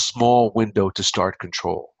 very small window to start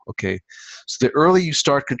control, okay? So the earlier you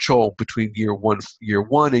start control between year one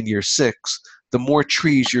and year 6, the more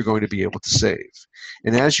trees you're going to be able to save.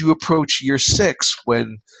 And as you approach year 6,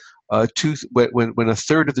 when a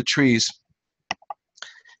third of the trees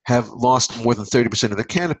have lost more than 30% of the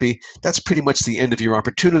canopy, that's pretty much the end of your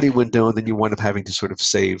opportunity window, and then you wind up having to sort of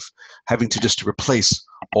having to just replace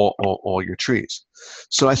all your trees.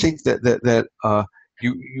 So I think that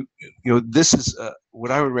this is what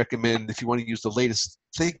I would recommend if you want to use the latest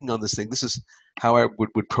thinking on this thing. This is how I would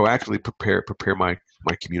proactively prepare my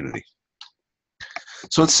community.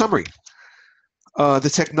 So in summary,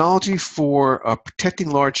 the technology for protecting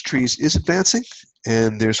large trees is advancing,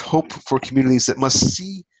 and there's hope for communities that must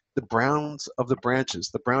see the browns of the branches,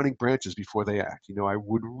 the browning branches, before they act. I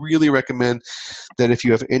would really recommend that if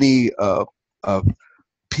you have any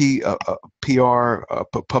PR,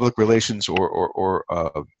 public relations, or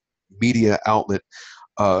media outlet,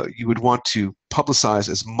 you would want to publicize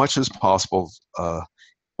as much as possible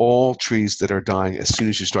all trees that are dying as soon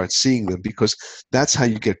as you start seeing them, because that's how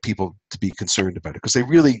you get people to be concerned about it. Because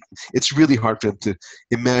it's really hard for them to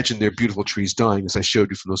imagine their beautiful trees dying, as I showed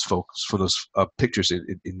you from those pictures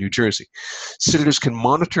in New Jersey. Senators can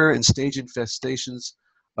monitor and stage infestations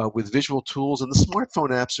with visual tools, and the smartphone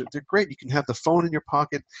apps they're great. You can have the phone in your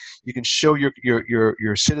pocket. You can show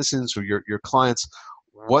your citizens or your clients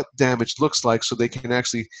what damage looks like, so they can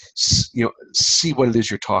actually see what it is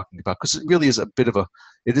you're talking about, because it really is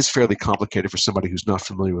it is fairly complicated for somebody who's not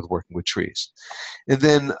familiar with working with trees. And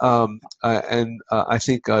then I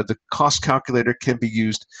think the cost calculator can be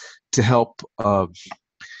used to help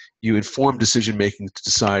you inform decision making to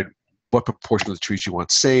decide what proportion of the trees you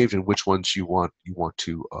want saved and which ones you want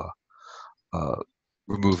to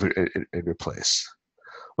remove and replace.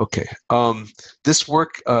 Okay, this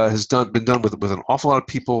work has been done with an awful lot of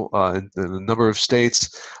people in a number of states,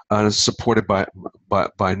 supported by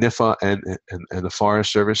NIFA and the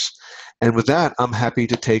Forest Service. And with that, I'm happy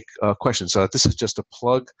to take questions. This is just a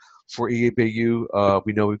plug for EABU.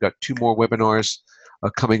 We know we've got 2 more webinars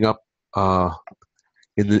coming up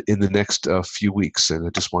in the next few weeks, and I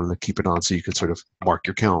just wanted to keep it on so you can sort of mark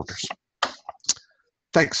your calendars.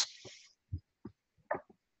 Thanks.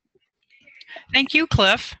 Thank you,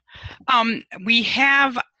 Cliff. We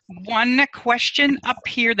have one question up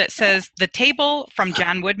here that says, the table from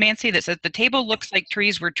John Woodmansey that says, the table looks like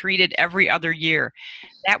trees were treated every other year.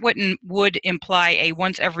 That would imply a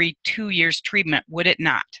once every 2 years treatment, would it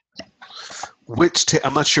not?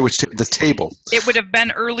 I'm not sure which the table. It would have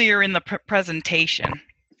been earlier in the presentation.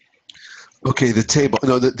 Okay, the table.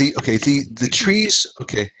 No, the trees.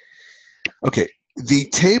 Okay, the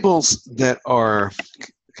tables that are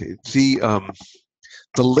the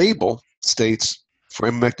label states for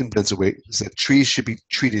ivermectin benzoate is that trees should be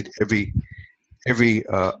treated every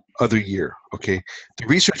other year. Okay, the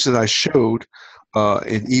research that I showed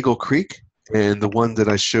in Eagle Creek and the one that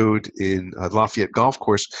I showed in Lafayette Golf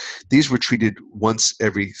Course, these were treated once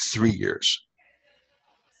every 3 years.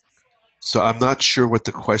 So I'm not sure what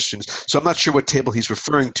the question is. So I'm not sure what table he's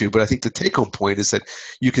referring to, but I think the take-home point is that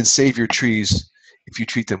you can save your trees if you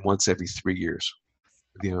treat them once every 3 years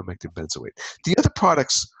with the ivermectin benzoate. The other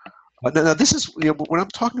products, now this is, when I'm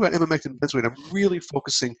talking about ivermectin benzoate, I'm really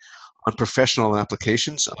focusing on professional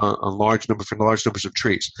applications on large numbers of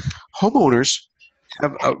trees. Homeowners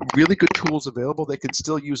have really good tools available. They can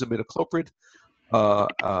still use imidacloprid, or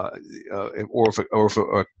if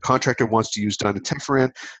a contractor wants to use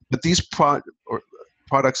dinotefuran, but these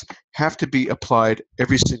products have to be applied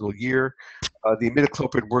every single year. The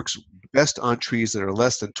imidacloprid works best on trees that are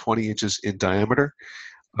less than 20 inches in diameter,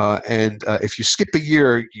 and if you skip a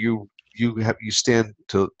year, you stand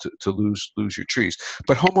to lose your trees.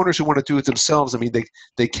 But homeowners who want to do it themselves, I mean,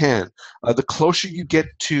 they can. The closer you get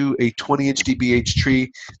to a 20-inch DBH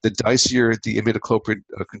tree, the dicier the imidacloprid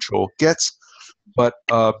control gets. But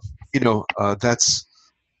that's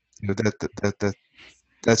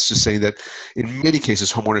that's just saying that in many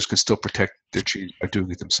cases homeowners can still protect their trees by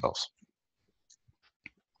doing it themselves.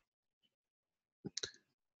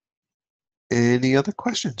 Any other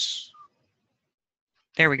questions?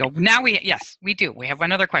 There we go. Now yes, we do. We have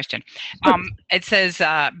another question. It says,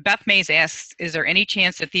 Beth Mays asks, is there any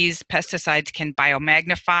chance that these pesticides can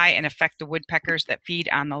biomagnify and affect the woodpeckers that feed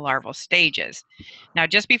on the larval stages? Now,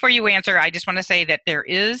 just before you answer, I just want to say that there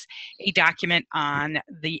is a document on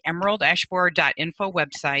the emeraldashboard.info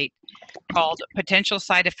website called Potential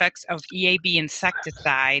Side Effects of EAB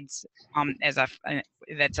Insecticides,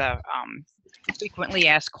 that's a frequently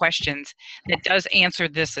asked questions that does answer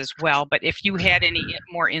this as well. But if you had any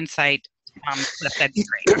more insight, Cliff, that'd be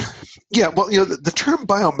great. Yeah, well, the term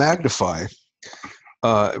biomagnify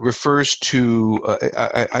refers to,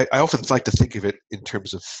 I often like to think of it in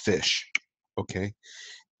terms of fish, okay?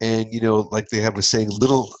 And, like they have a saying, you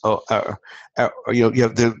have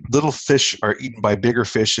the little fish are eaten by bigger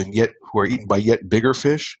fish and yet who are eaten by yet bigger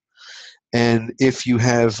fish. And if you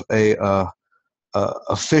have a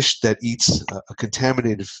fish that eats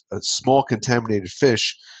a small contaminated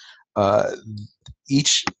fish,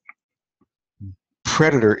 each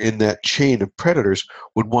predator in that chain of predators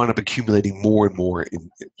would wind up accumulating more and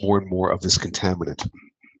more of this contaminant.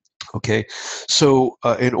 Okay, so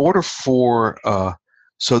in order for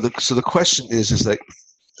so the question is that,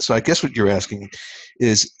 so I guess what you're asking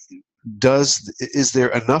is there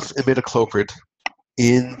enough imidacloprid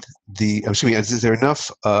in is there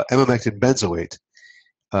enough emamectin benzoate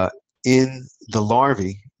in the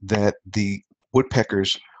larvae that the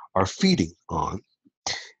woodpeckers are feeding on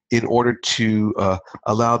in order to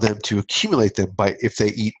allow them to accumulate them if they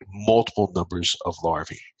eat multiple numbers of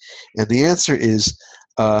larvae? And the answer is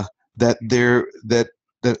that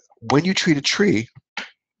when you treat a tree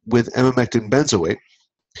with emamectin benzoate,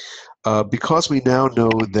 because we now know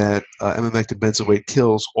that emamectin benzoate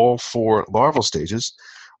kills all 4 larval stages,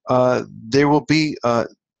 there will be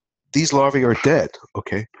these larvae are dead.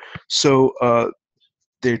 Okay, so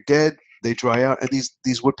they're dead, they dry out, and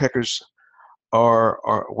these woodpeckers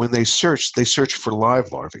are when they search for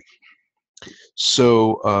live larvae.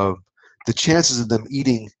 So the chances of them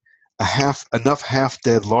eating enough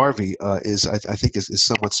half-dead larvae is I think is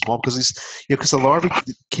somewhat small, because because the larvae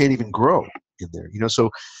can't even grow in there. So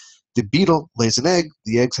the beetle lays an egg,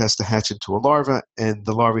 the egg has to hatch into a larva, and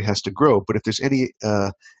the larvae has to grow. But if there's any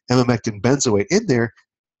emamectin benzoate in there,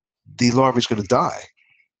 the larva is going to die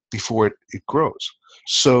before it grows.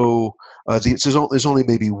 So there's only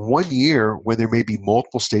maybe 1 year when there may be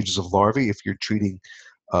multiple stages of larvae if you're treating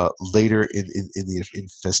later in the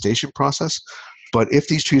infestation process. But if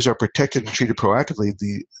these trees are protected and treated proactively,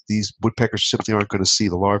 these woodpeckers simply aren't going to see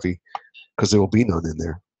the larvae because there will be none in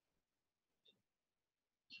there.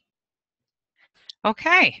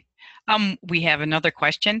 Okay. We have another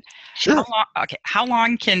question. Sure. How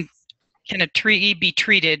long can a tree be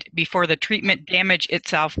treated before the treatment damage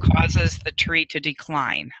itself causes the tree to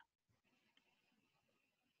decline?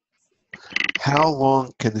 How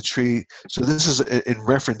long can the tree? So this is in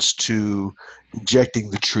reference to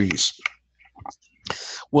injecting the trees.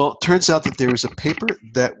 Well, it turns out that there is a paper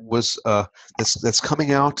that was that's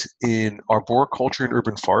coming out in arboriculture and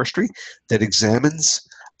urban forestry that examines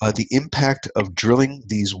the impact of drilling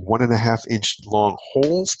these 1.5-inch long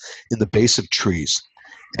holes in the base of trees.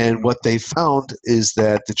 And what they found is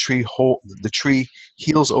that the tree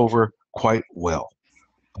heals over quite well,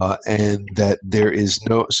 and that there is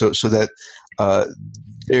no so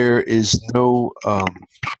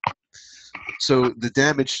the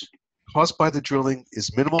damage caused by the drilling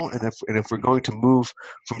is minimal, and if we're going to move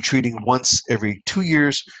from treating once every 2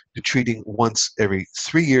 years to treating once every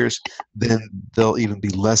 3 years, then there'll even be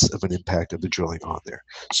less of an impact of the drilling on there.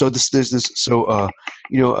 So those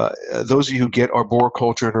of you who get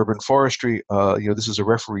arboriculture and urban forestry, this is a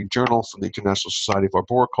referee journal from the International Society of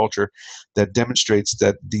Arboriculture that demonstrates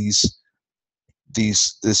that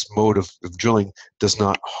this mode of drilling does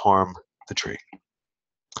not harm the tree.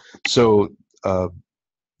 So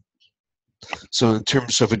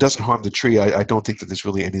if it doesn't harm the tree, I don't think that there's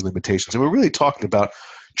really any limitations. And we're really talking about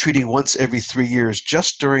treating once every 3 years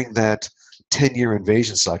just during that 10-year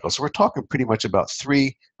invasion cycle. So we're talking pretty much about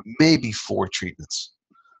 3, maybe 4 treatments.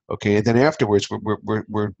 Okay, and then afterwards we're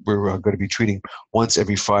going to be treating once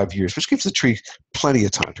every 5 years, which gives the tree plenty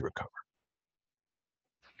of time to recover.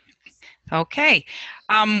 Okay.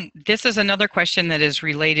 This is another question that is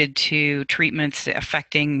related to treatments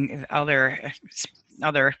affecting other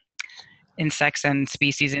insects and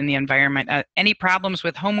species in the environment. Any problems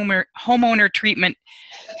with homeowner treatment,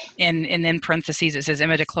 and in parentheses it says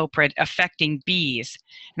imidacloprid, affecting bees?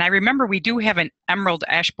 And I remember we do have an Emerald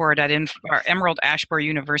Ashboard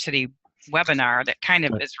University webinar that kind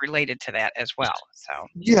of is related to that as well. So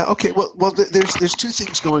yeah, okay. Well, there's 2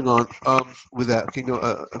 things going on with that. Okay,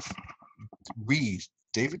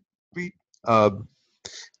 David Reed,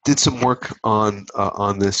 did some work on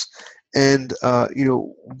this, and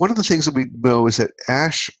one of the things that we know is that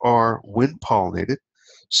ash are wind pollinated,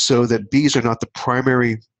 so that bees are not the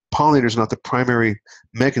primary pollinators, not the primary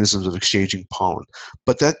mechanisms of exchanging pollen.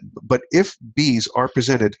 But if bees are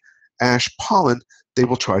presented ash pollen, they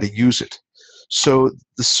will try to use it. So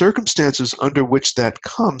the circumstances under which that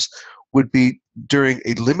comes would be during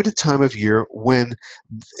a limited time of year and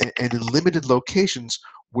in limited locations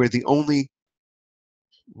where the only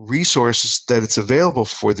resources that it's available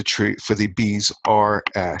for the bees are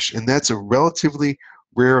ash, and that's a relatively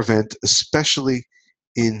rare event, especially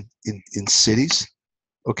in cities.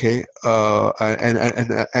 Okay,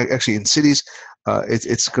 and actually in cities,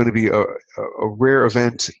 it's going to be a rare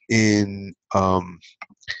event in the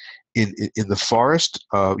forest.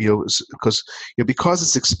 Because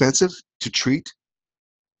it's expensive to treat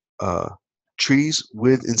trees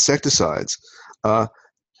with insecticides.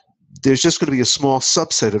 There's just going to be a small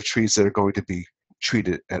subset of trees that are going to be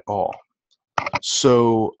treated at all.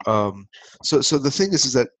 So, so the thing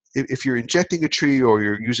is that if you're injecting a tree or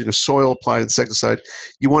you're using a soil-applied insecticide,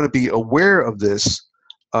 you want to be aware of this.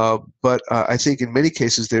 But I think in many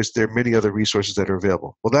cases there are many other resources that are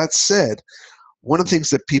available. Well, that said, one of the things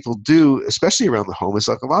that people do, especially around the home, is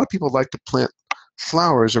like a lot of people like to plant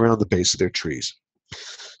flowers around the base of their trees.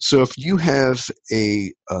 So if you have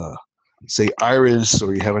a say iris,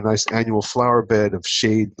 or you have a nice annual flower bed of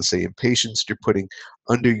shade, let's say impatiens, you're putting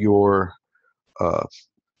under your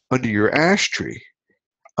ash tree,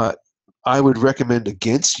 I would recommend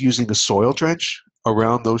against using a soil drench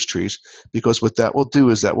around those trees, because what that will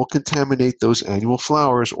do is that will contaminate those annual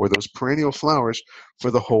flowers or those perennial flowers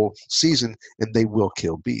for the whole season, and they will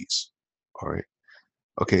kill bees. All right.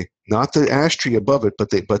 Okay, not the ash tree above it,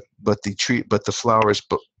 but the flowers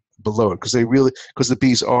below it, because the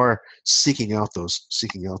bees are seeking out those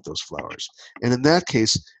flowers. And in that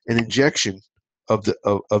case, an injection of the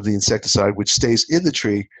insecticide, which stays in the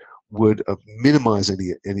tree, would minimize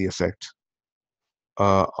any effect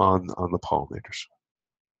on the pollinators.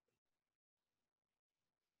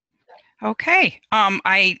 Okay,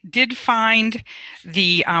 I did find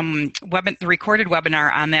the recorded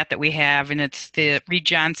webinar on that we have, and it's the Reed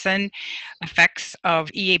Johnson effects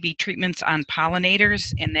of EAB treatments on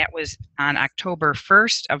pollinators, and that was on October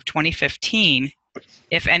 1st of 2015.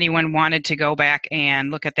 If anyone wanted to go back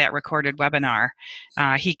and look at that recorded webinar,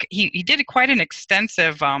 he did quite an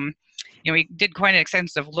extensive he did quite an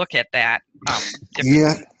extensive look at that.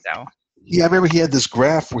 Yeah. Yeah, I remember he had this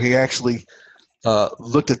graph where he actually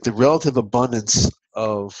looked at the relative abundance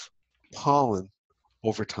of pollen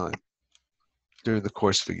over time during the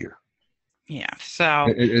course of a year. Yeah.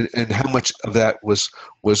 So. And how much of that was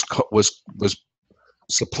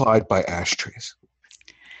supplied by ash trees.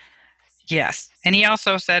 Yes, and he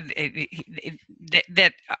also said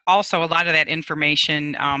that also a lot of that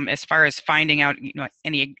information, as far as finding out,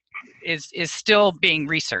 any is still being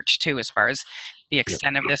researched too, as far as the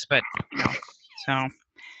extent of this. But so.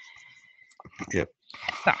 Yep.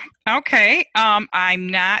 So, okay. I'm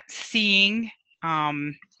not seeing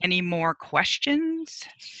any more questions.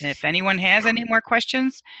 If anyone has any more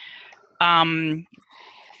questions, you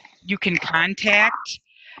can contact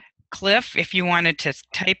Cliff if you wanted to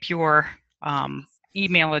type your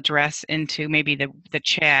email address into maybe the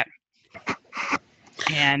chat,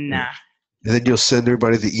 and then you'll send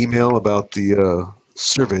everybody the email about the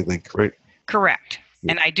survey link, right? Correct.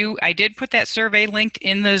 And I did put that survey link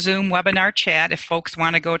in the Zoom webinar chat if folks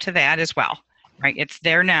want to go to that as well. Right, it's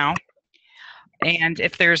there now. And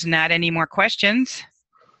if there's not any more questions,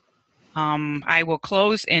 I will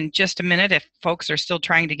close in just a minute if folks are still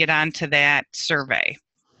trying to get onto that survey.